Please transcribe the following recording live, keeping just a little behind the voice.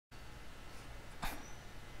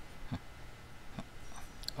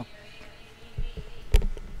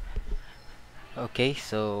Okay,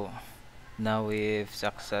 so now we've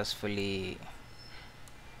successfully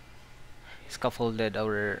scaffolded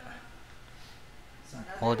our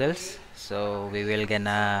models, so we will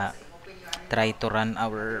gonna try to run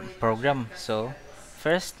our program. So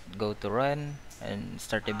first go to run and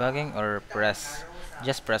start debugging, or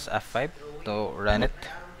just press F5 to run it,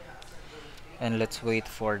 and let's wait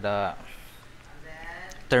for the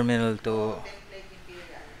terminal to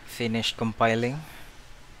finish compiling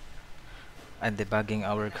and debugging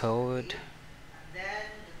our code.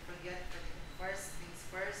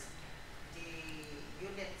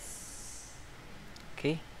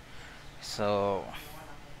 Okay, so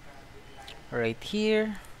right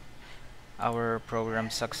here our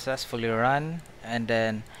program successfully run, and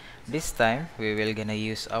then this time we will gonna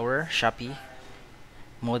use our Shopee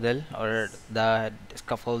model, or the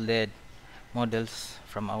scaffolded models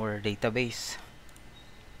from our database.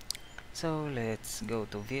 So let's go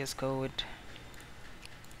to VS Code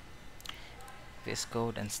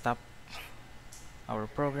and stop our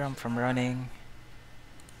program from running.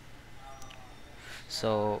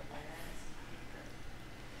 So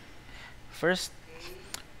first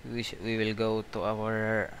we will go to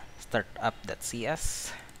our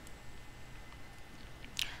Startup.cs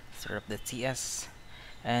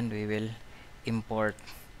and we will import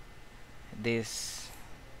this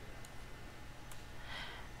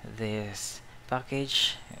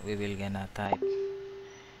package. We will gonna type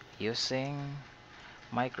using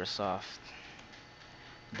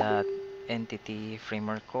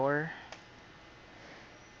Microsoft.EntityFrameworkCore,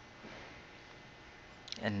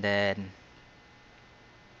 and then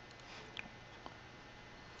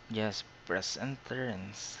just press enter,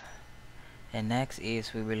 and next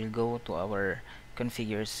is we will go to our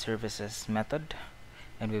configure services method,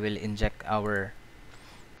 and we will inject our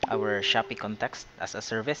Shopee context as a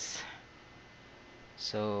service.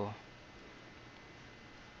 So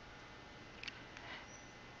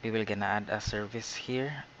we will gonna add a service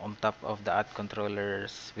here on top of the add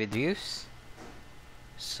controllers with views.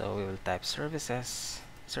 So we will type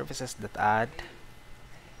services.add,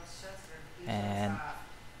 and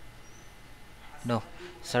no,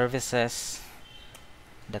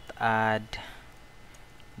 services.add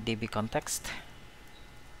DbContext,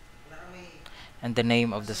 and the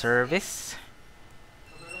name of the service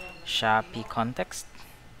Shopee context,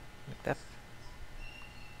 like that,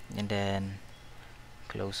 and then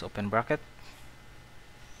close open bracket,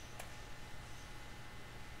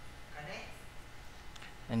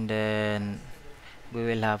 and then we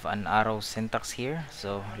will have an arrow syntax here.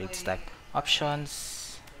 So let's type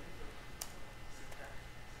options,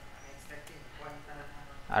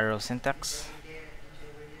 arrow syntax,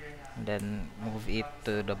 and then move it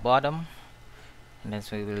to the bottom, and then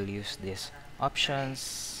we will use this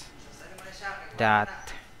options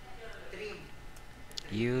that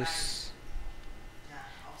use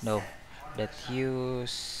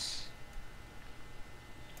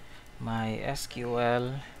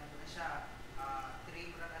MySql,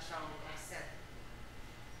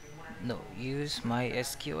 use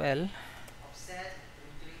MySql,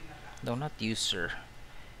 not user,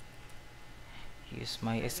 use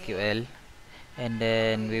MySql, and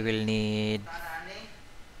then we will need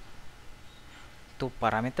two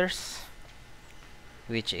parameters,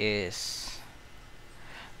 which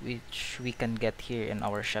we can get here in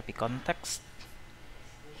our Shopee context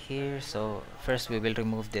here. So first we will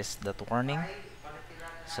remove this .warning,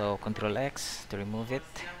 so Control X to remove it,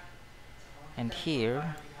 and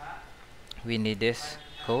here we need this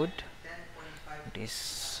code, this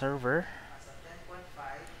server,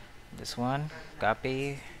 this one,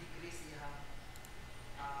 copy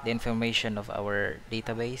the information of our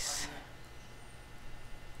database,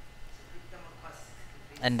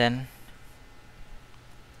 and then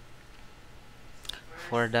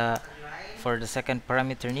for the second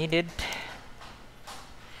parameter needed,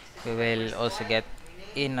 we will also get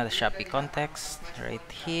in the Shopee context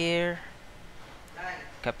right here,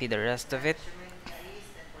 copy the rest of it,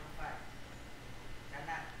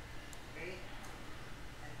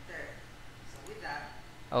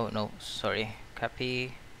 oh no, sorry,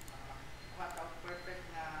 copy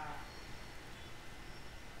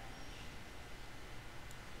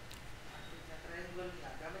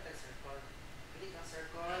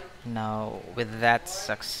now. With that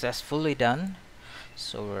successfully done,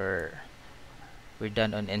 so we're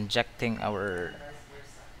done on injecting our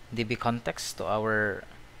DbContext to our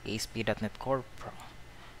ASP.NET Core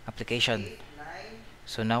application.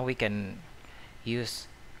 So now we can use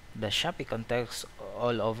the Shopee context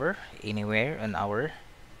all over, anywhere on our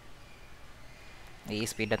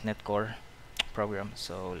ASP.NET Core program.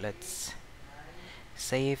 So let's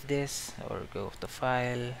save this or go to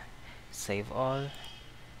file, save all.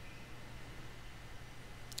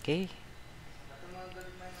 Okay,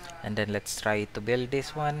 and then let's try to build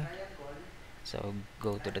this one. So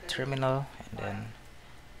go to the terminal and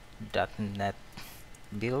then .NET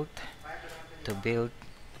build to build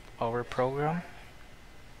our program.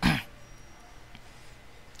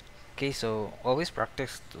 Okay, so always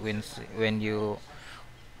practice when you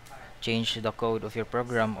change the code of your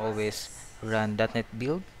program. Always run .NET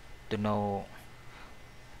build to know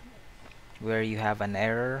where you have an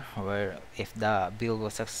error, or if the build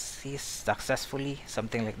was successfully,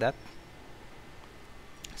 something like that.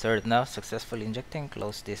 So right now, successfully injecting.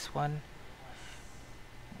 Close this one,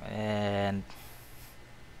 and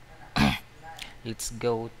let's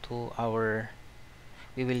go to our.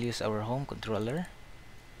 We will use our home controller,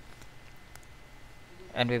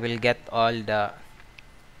 and we will get all the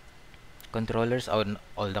controllers, all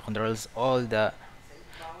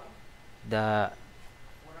the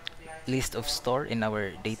list of store in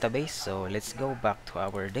our database. So let's go back to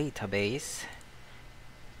our database,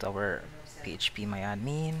 to our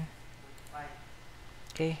phpMyAdmin.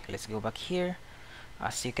 Okay, let's go back here.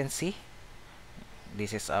 As you can see,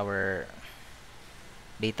 this is our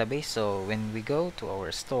database. So when we go to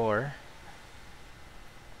our store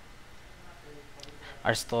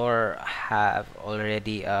have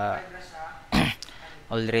already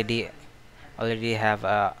already already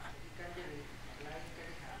have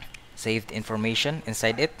saved information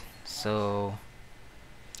inside it. So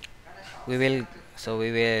we will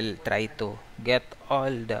try to get all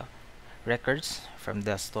the records from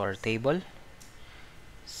the store table.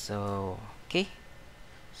 So okay,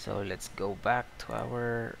 so let's go back to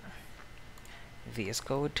our VS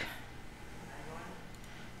Code,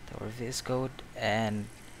 and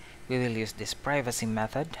we will use this privacy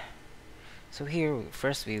method. So here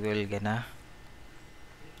first we will gonna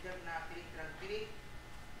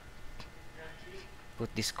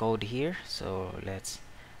put this code here. So let's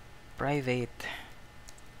private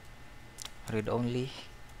read only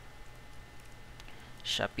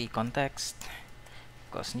Shopee context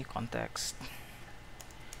cause new context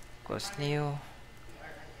cause new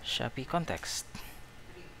Shopee context,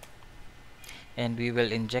 and we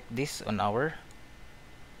will inject this on our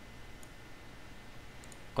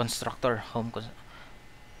constructor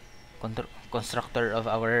constructor of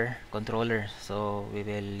our controller. So we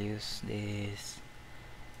will use this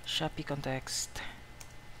Shopee context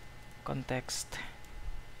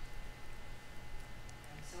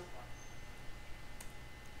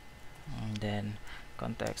and then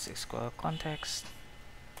context is equal context,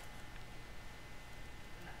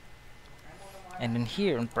 and then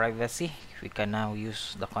here on privacy we can now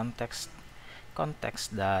use the context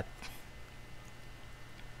dot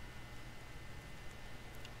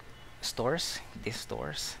stores.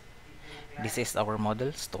 This is our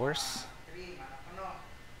model stores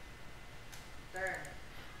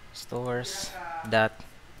that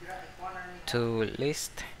to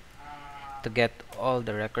list to get all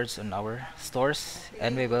the records on our stores,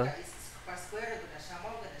 and we will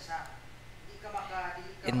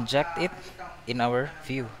inject it in our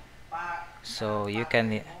view. So you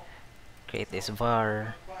can create this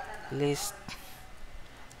var list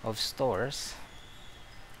of stores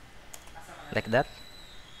like that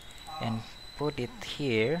and put it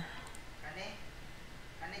here.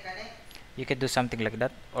 You could do something like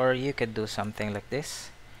that, or you could do something like this.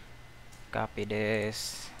 Copy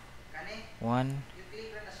this one,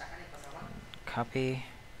 copy,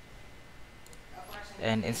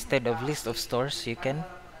 and instead of list of stores you can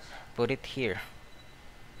put it here,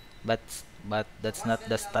 but that's not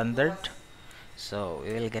the standard, so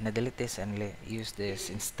we will gonna delete this and use this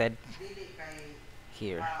instead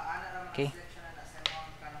here. Okay,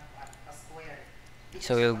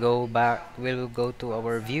 so we'll go to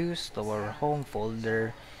our views, to our home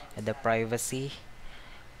folder and the privacy,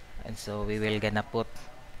 and so we will gonna put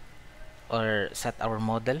or set our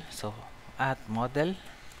model. So add model,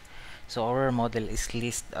 so our model is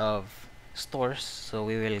list of stores, so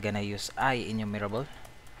we will gonna use enumerable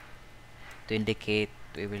to indicate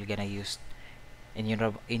we will gonna use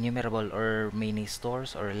enumerable or many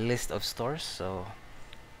stores or list of stores. So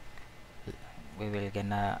we will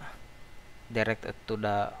gonna direct it to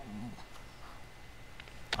the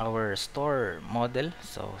our store model.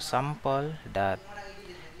 So sample dot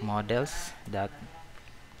models dot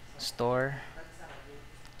store,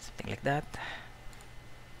 something like that,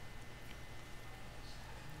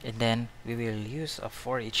 and then we will use a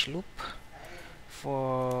for each loop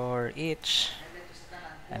for each,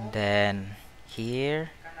 and then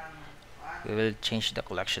here we will change the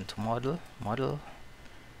collection to model,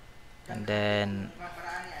 and then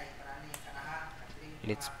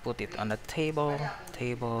let's put it on the table,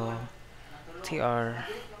 tr,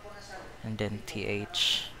 and then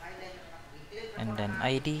th, and then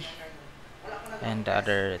id, and the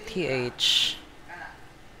other th,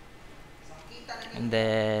 and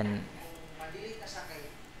then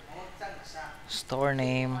store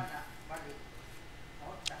name,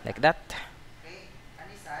 like that.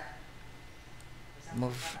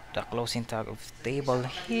 Move the closing tag of table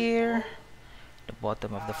here, the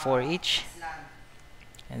bottom of the for each,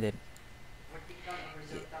 and then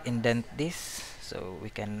indent this so we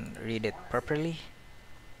can read it properly,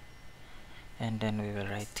 and then we will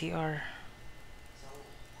write tr,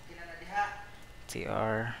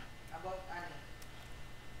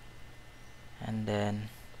 and then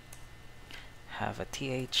have a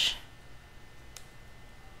th,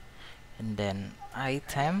 and then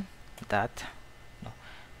item that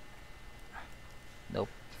no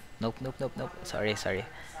nope nope, sorry,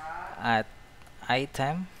 at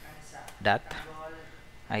item dot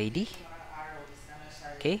id.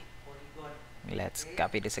 Okay, let's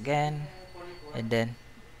copy this again, and then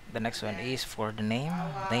the next one is for the name,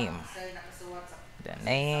 the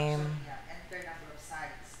name,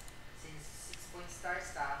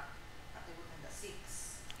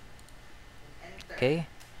 okay.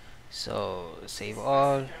 So save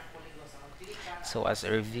all. So as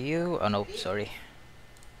a review, oh no, sorry,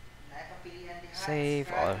 save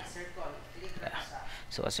all. Yeah.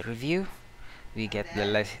 So as a review, we get the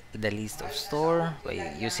list of store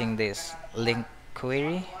by using this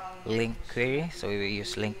query. So we will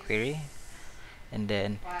use link query, and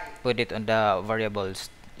then put it on the variables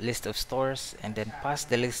list of stores, and then pass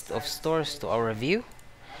the list of stores to our view,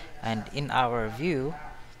 and in our view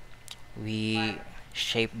we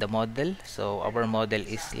shape the model. So our model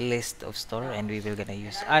is list of store, and we will gonna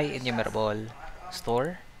use enumerable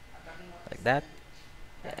store, like that.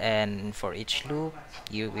 And for each loop,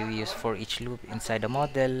 we will use for each loop inside the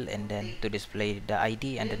model, and then to display the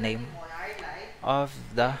id and the name of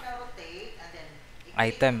the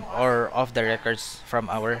item or of the records from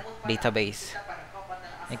our database.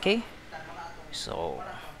 Okay, so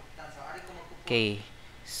okay,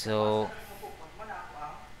 so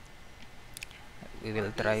we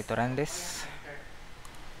will try to run this.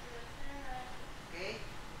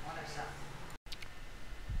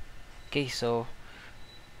 Okay, so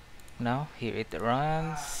now here it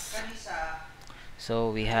runs. So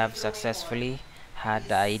we have successfully had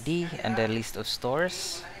the id and the list of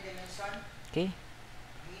stores. Okay,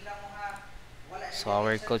 so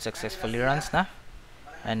our code successfully runs now,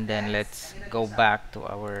 and then let's go back to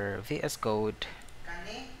our VS Code.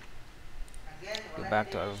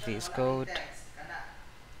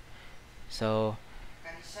 So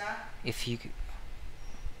if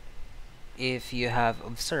you have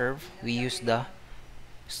observed, we use the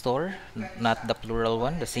store, not the plural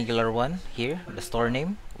one, the singular one here, the store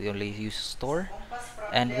name. We only use store,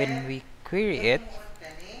 and when we query it,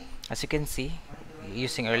 as you can see,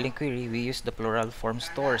 using our link query, we use the plural form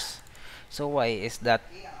stores. So why is that?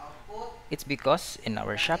 It's because in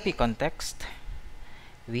our Shopee context,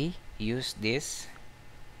 we use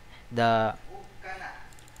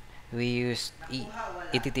we use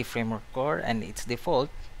EntityFrameworkCore, and its default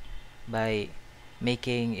by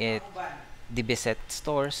making it DbSet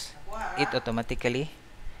stores, it automatically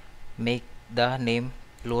make the name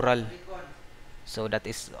plural. So that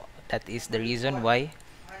is the reason why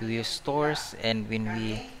we use stores, and when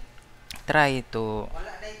we try to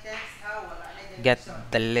get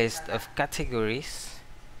the list of categories,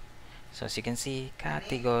 so as you can see,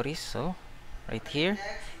 categories, so right here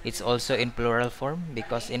it's also in plural form,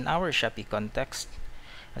 because in our Shopee context,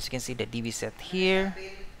 as you can see, the DbSet here,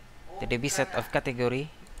 the DbSet of category,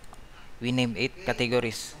 we name it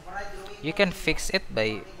categories. You can fix it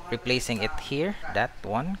by replacing it here, that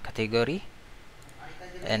one category,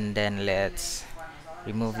 and then let's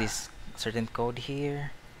remove this certain code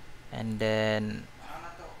here, and then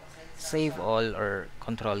save all, or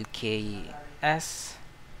control KS.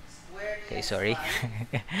 Okay, sorry.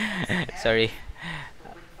 Sorry.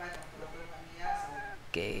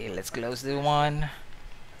 Okay, let's close the one,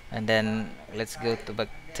 and then let's go to back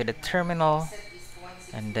to the terminal,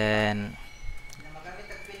 and then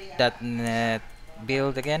 .NET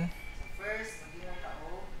build again.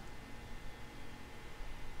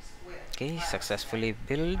 Okay, successfully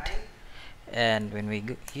build. And when we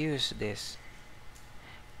use this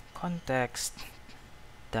context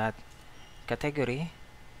dot category,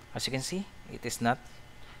 as you can see, it is not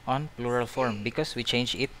on plural form because we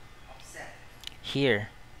changed it here.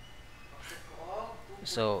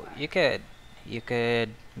 So you could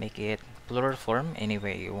make it plural form any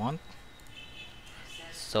way you want.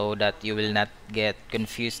 so that you will not get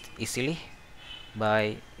confused easily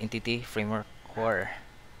by Entity Framework Core.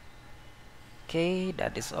 Okay,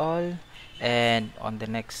 that is all. And on the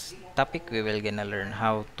next topic, we will gonna learn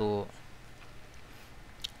how to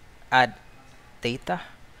add data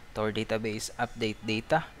to our database, update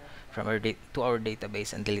data from our to our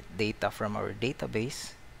database, and delete data from our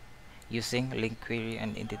database using link query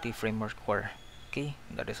and Entity Framework Core. Okay,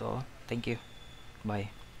 that is all. Thank you.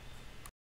 Bye.